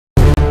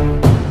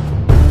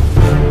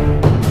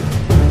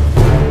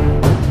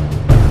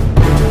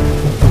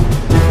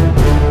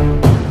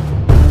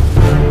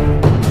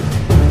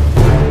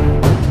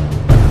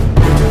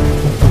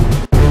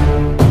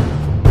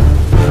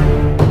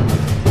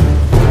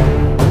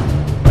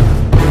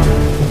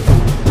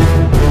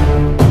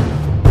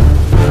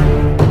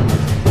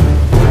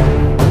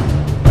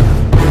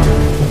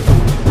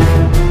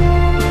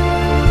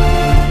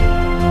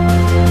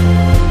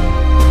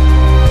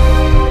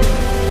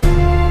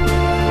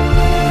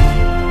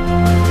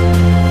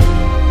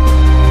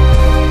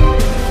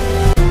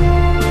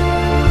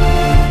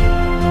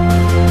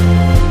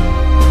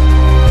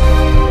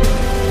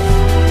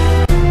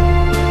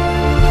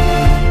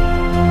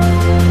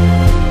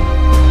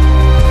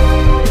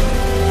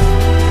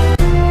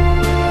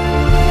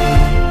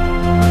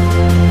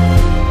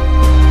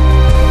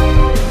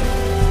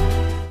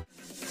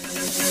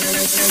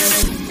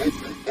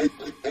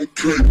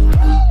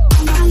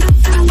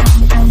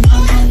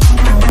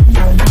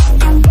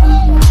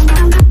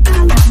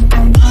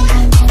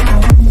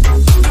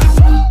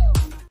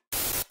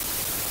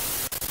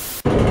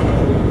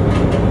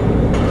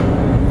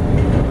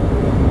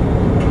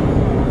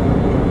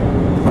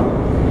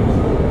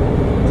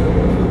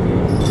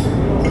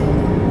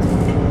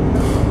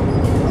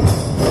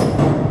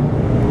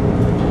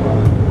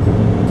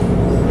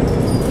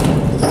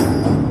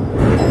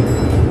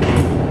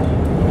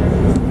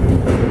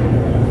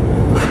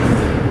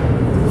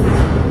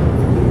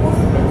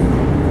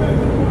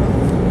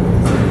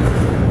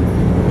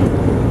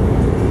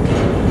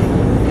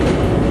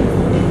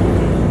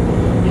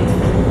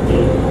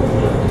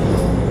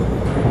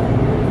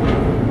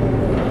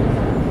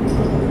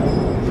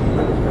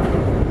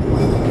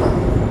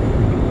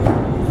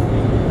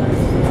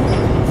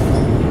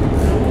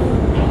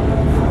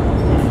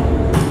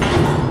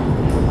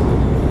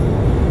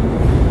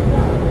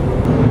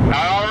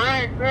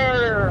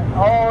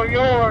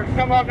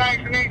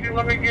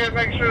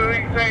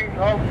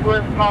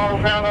small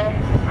fellow.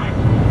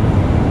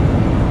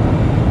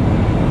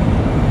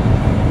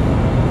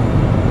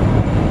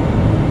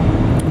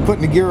 I'm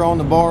putting the gear on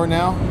the bar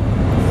now.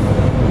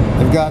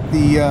 I've got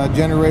the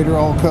generator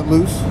all cut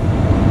loose.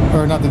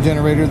 Or not the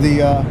generator,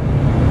 the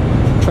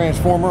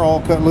transformer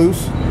all cut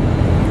loose.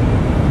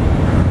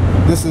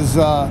 This is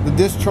the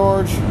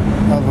discharge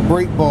of a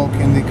brake bulk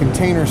in the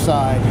container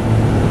side.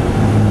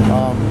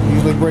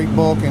 Usually brake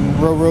bulk and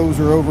rows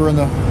are over in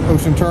the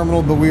ocean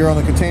terminal, but we are on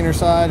the container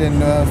side,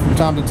 and from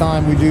time to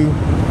time we do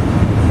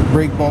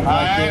brake bulk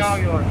like this. All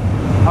yours.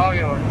 All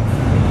yours.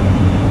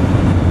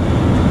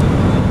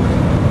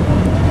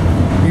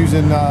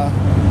 Using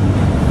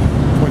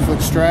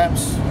 20-foot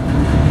straps.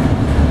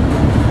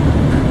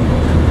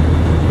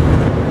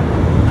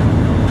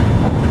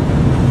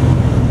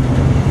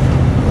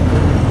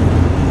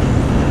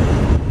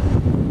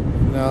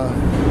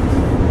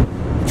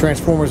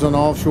 Transformers on the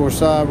offshore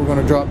side, we're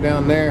going to drop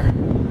down there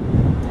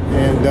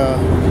and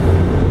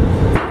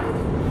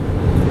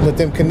let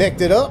them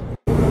connect it up.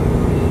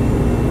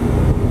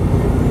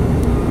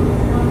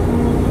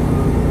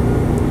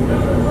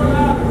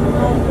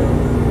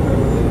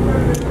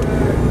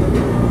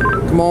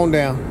 Come on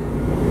down.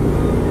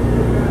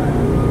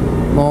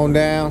 Come on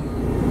down.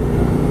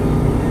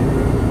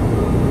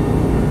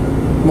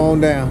 Come on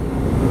down.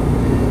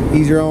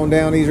 Ease her on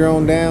down, ease her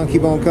on down.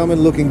 Keep on coming,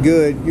 looking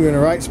good. You're in the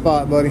right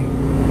spot, buddy.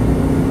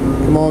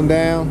 Come on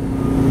down.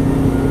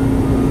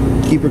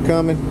 Keep her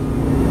coming.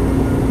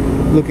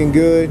 Looking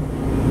good.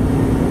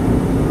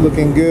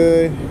 Looking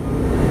good.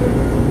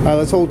 All right,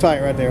 let's hold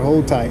tight right there.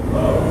 Hold tight.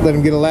 Let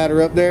him get a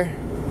ladder up there.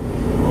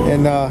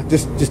 And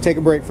just take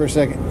a break for a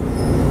second.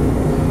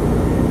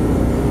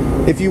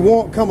 If you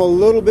want, come a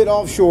little bit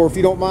offshore. If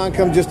you don't mind,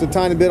 come just a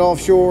tiny bit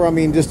offshore. I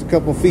mean, just a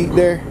couple feet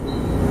there.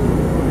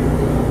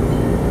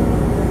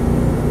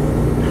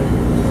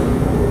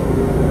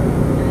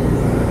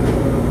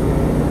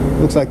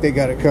 Looks like they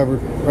got it covered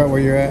right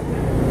where you're at.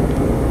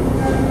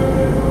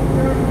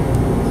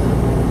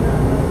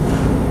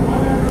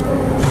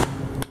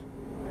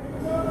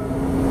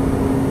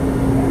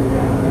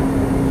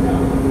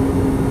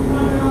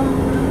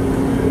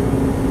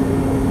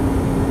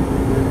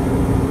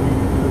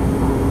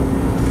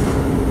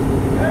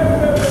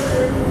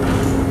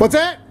 What's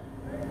that?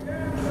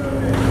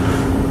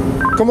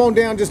 Come on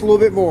down just a little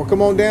bit more.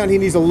 Come on down. He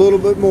needs a little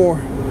bit more.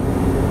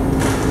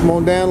 Come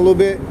on down a little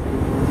bit.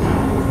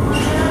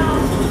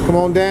 Come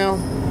on down.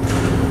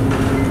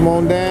 Come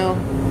on down.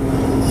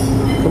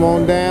 Come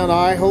on down.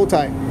 All right, hold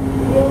tight.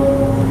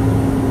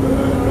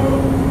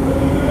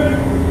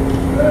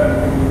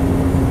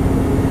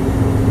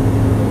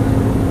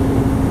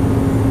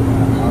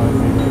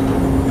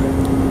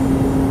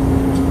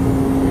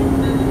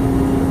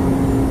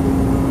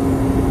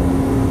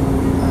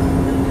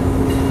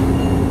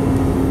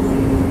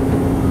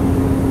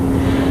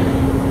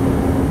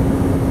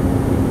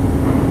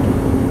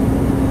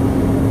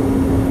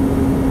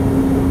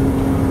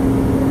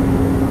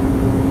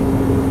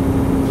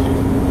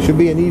 Should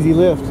be an easy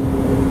lift.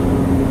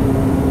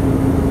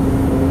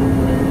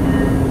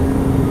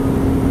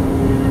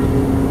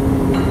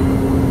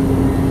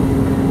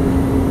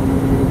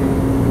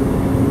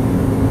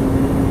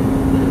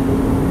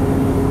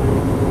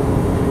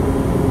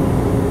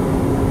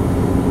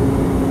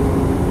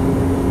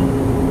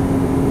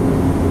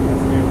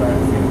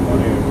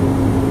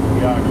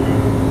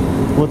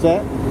 What's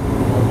that?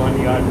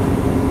 1 yacht.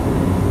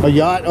 A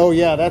yacht? Oh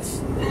yeah,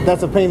 that's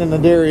a pain in the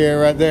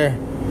derriere right there.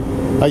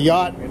 A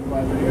yacht.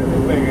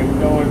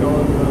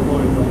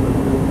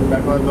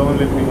 That was the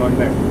only thing on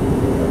deck.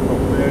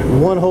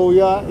 One whole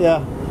yacht,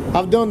 yeah.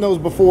 I've done those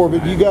before,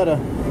 but you gotta.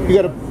 Somewhere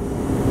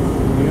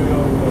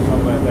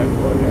that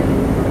was,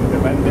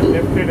 and when they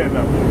lifted it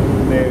up,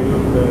 they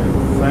used the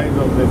size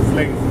of the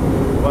slings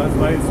was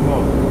very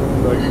small,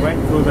 so it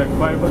went through that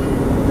fiber.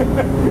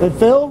 It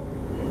fell?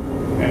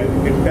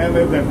 And it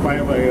damaged that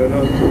fiber, you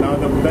know.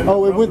 Now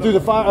oh, it went through the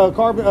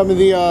carbon. I mean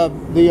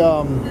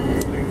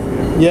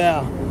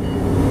yeah.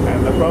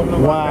 And the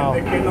problem was that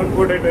they cannot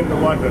put it in the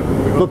water.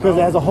 Because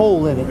it has a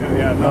hole in it.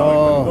 Yeah, now it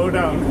will go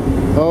down.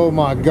 Oh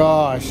my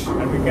gosh.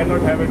 And we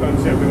cannot have it on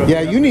ship. Because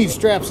yeah, you need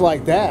straps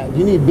like that.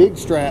 You need big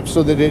straps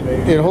so that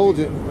it holds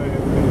it.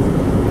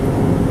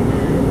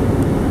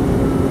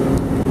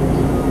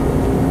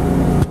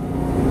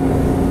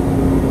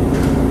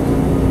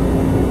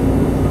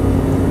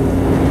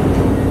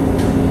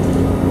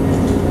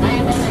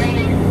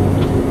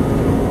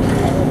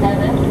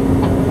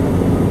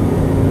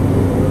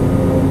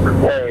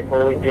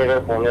 Get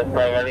up on this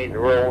thing, I need to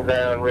roll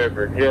down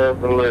river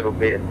just a little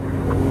bit.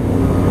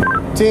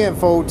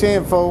 10-fold,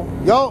 10-fold.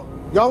 Y'all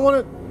want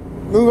to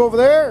move over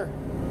there?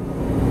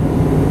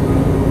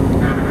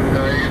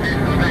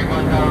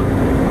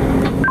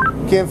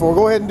 10-4.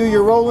 Go ahead and do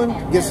your rolling.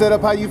 Get set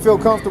up how you feel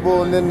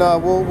comfortable, and then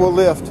we'll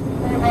lift.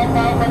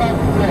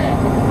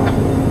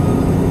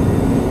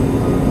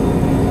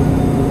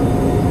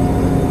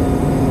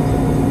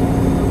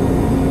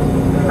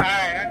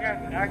 Alright,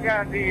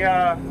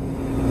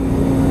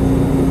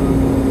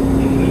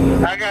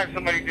 I got got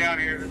somebody down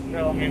here that's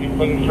telling me to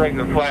put him straight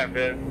to the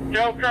flatbed.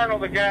 Tell Colonel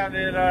the guy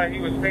that he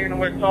was standing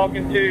with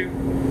talking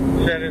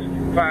to said it's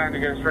fine to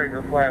go straight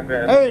to the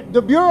flatbed. Hey,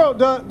 the bureau,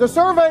 the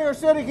surveyor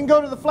said he can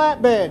go to the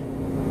flatbed.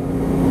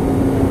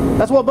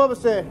 That's what Bubba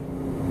said.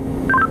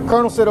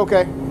 Colonel said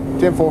okay.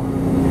 10-4. All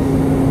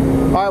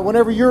right,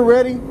 whenever you're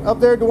ready up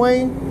there,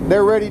 Dwayne,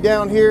 they're ready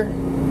down here.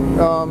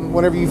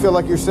 Whenever you feel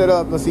like you're set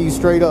up, let's see you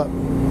straight up.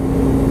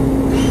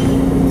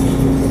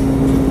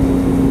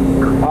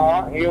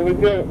 All right, here we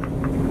go.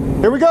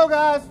 Here we go,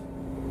 guys.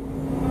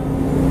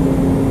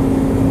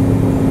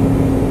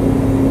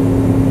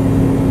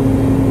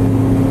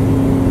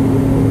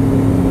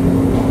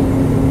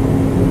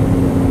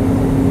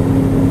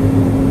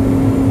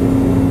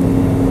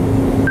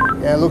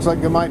 Yeah, it looks like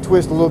it might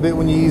twist a little bit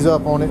when you ease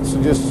up on it,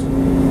 so just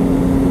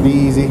be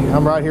easy.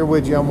 I'm right here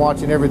with you. I'm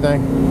watching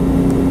everything.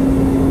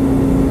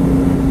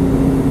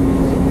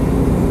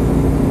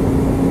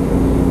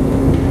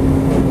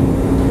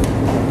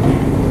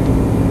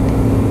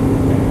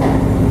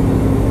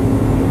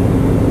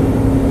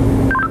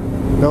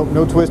 Nope,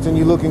 no twisting.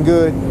 You looking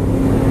good.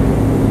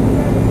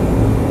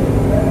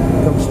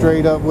 Come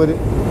straight up with it.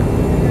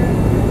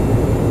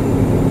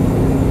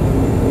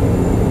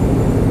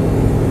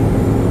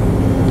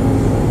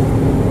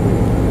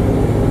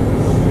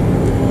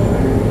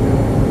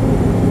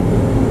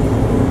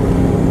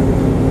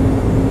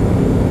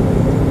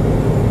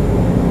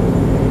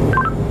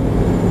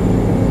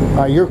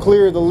 All right, you're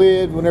clear of the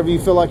lid. Whenever you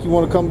feel like you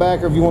want to come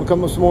back, or if you want to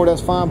come up some more, that's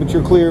fine, but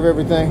you're clear of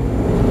everything.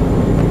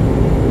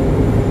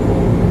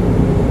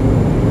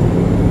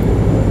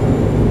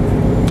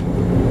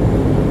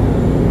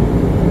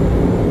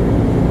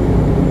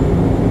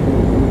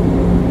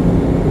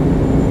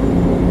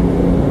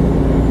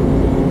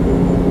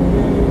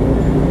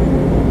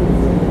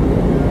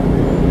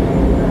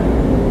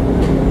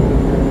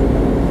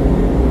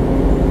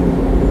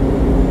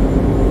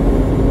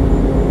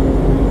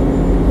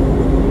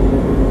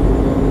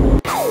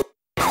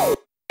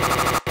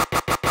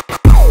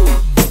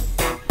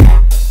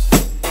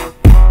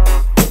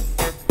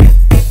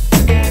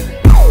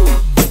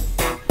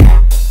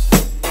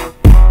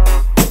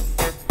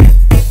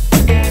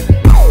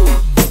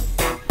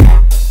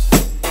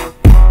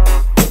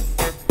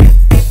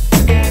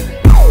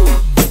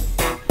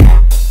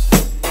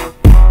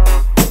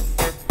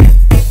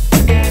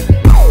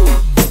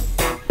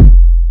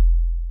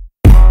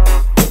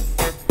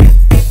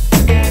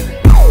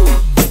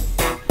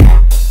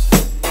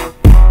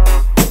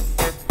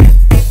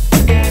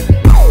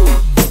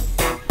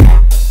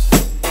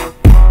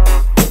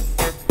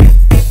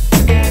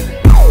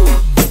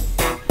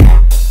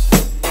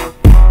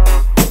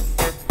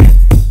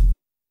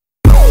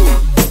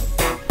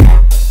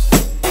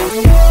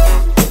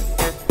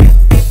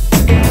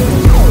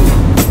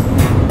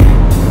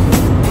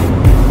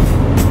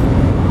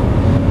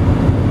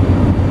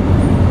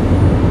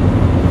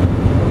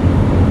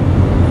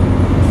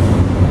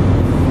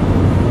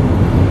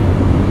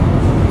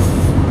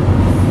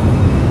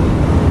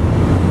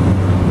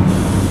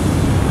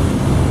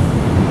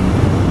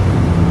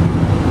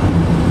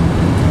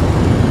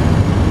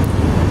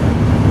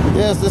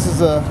 This is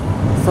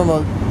from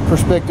a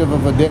perspective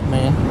of a deck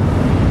man,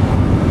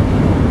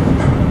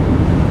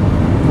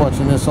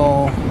 watching this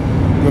all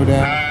go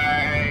down.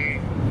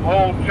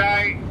 Hold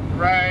tight,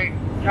 right.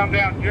 Come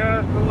down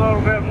just a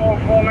little bit more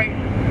for me.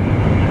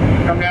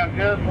 Come down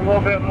just a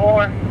little bit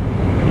more.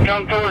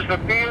 Come towards the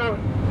field,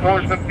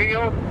 towards the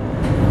field.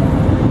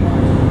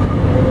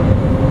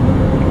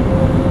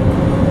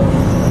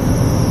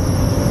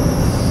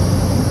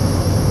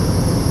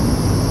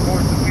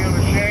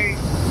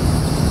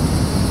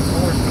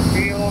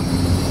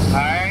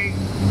 Alright,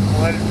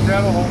 let it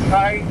settle, hold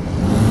tight.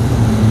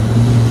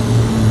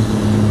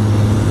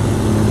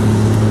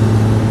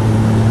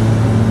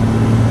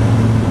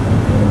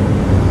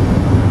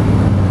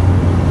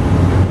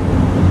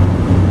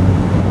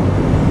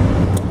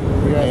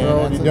 You guys are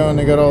already done.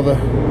 They got all the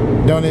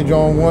dunnage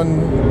on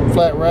one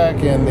flat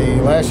rack and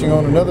the lashing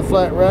on another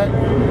flat rack.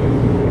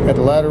 Got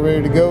the ladder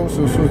ready to go,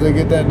 so as soon as they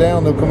get that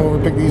down, they'll come over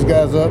and pick these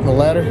guys up in the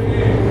ladder,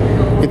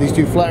 get these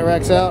two flat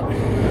racks out,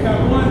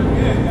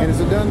 and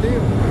it's a done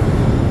deal.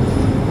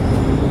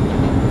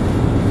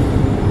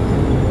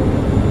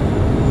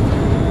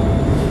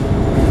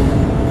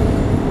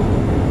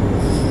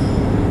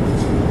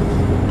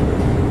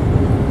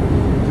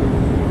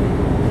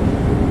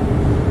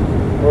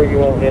 Where you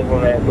want this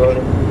one at,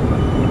 buddy?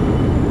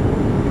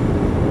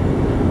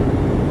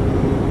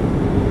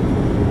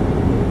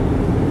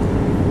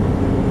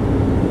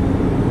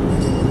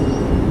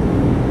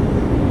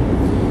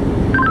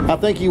 I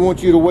think he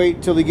wants you to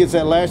wait till he gets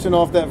that lashing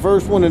off that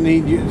first one, and he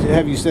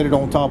have you set it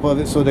on top of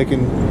it so they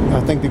can.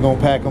 I think they're gonna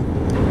pack them.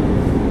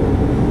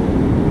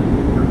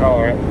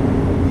 All right.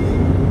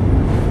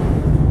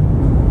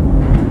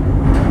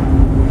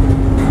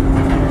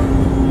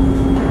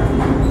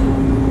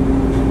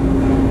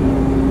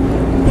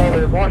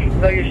 Did Marshall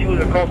tell you she was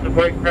across the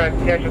brake crack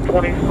catching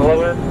 20s the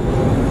low end?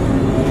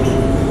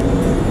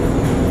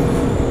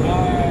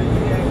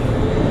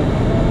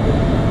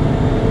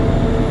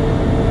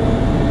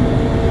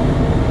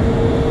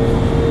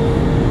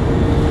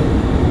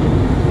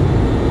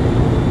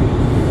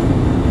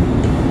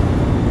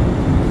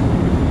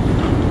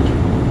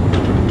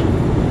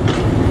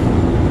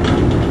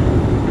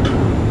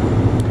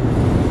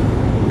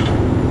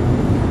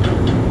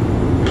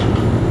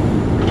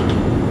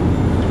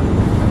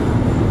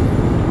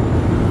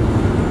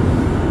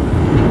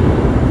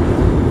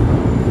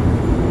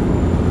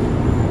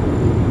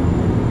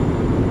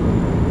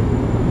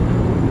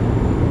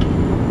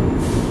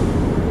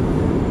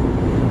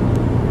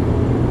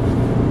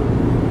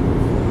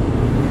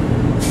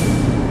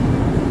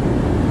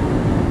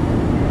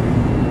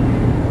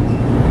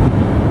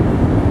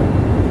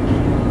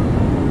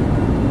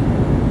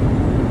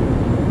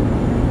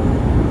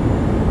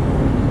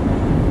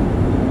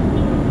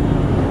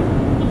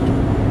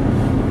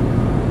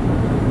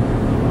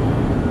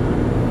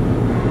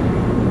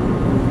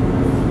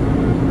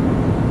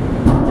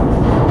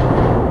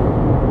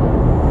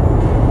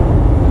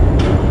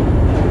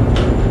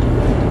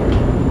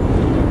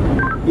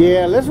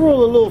 Yeah, let's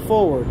roll a little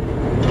forward.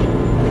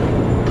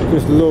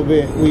 Just a little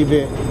bit, wee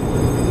bit.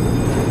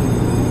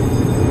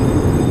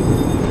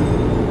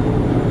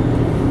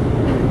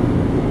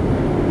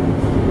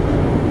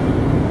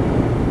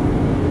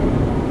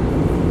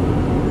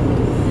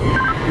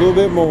 A little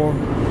bit more.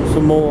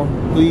 Some more,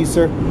 please,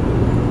 sir.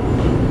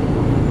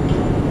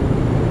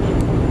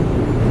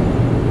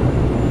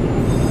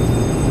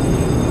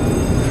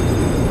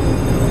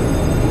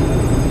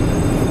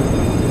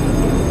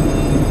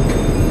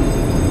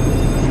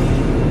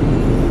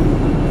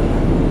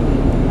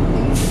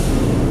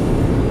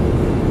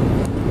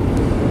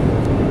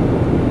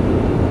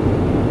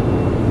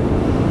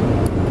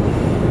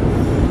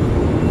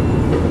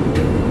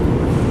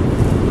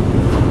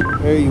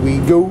 There we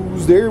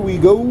goes, there we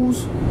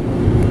goes.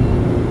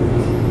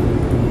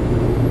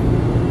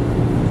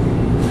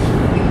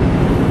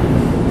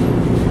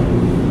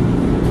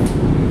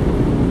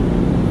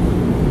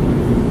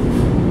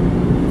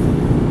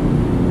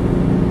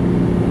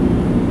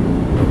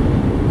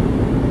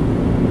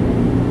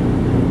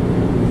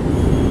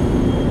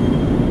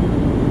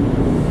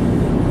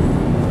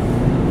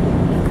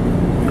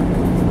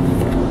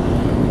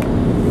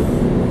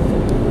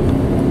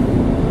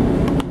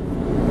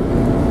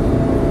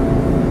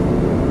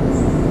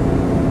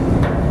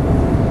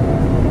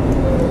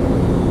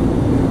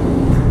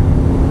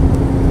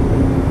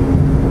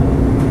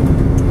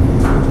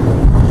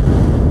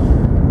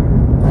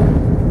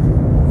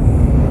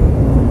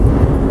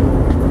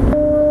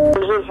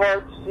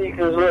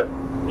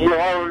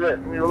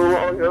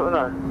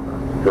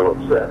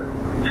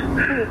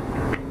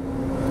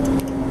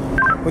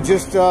 Well,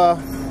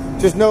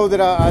 just know that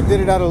I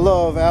did it out of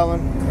love,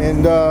 Alan,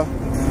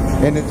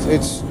 and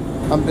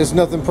it's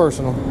nothing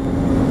personal.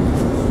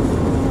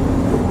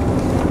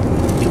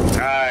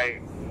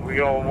 Alright, we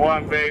got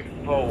one big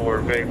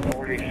forward, big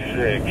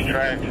 46.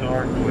 Tracks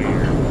are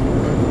clear.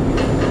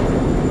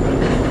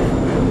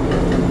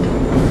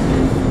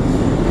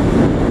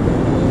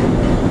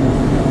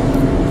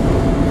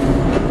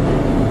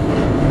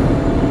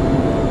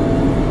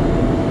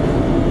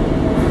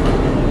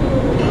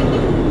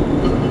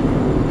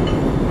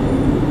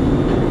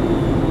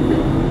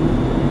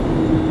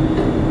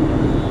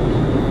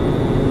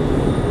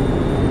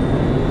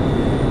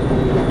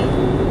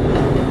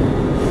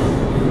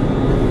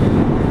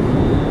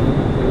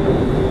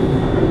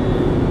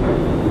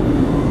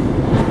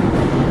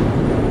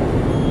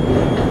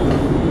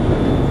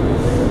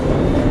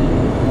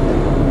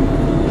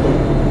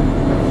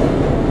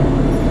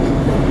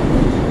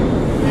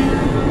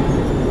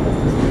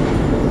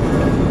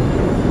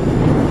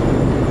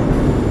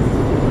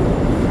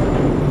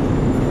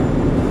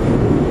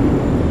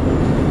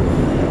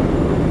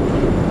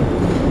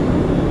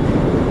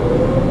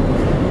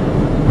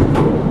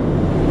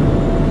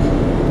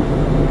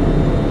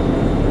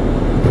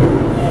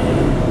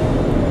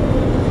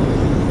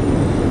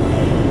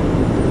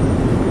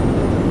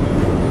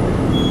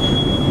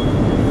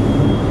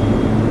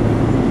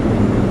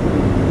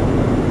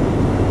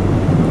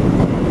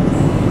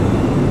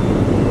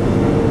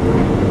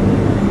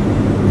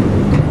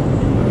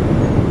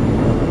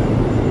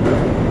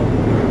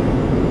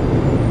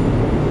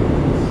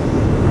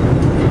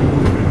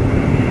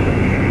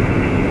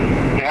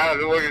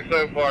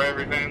 So far,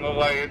 everything looks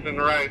like it's in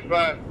the right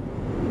spot.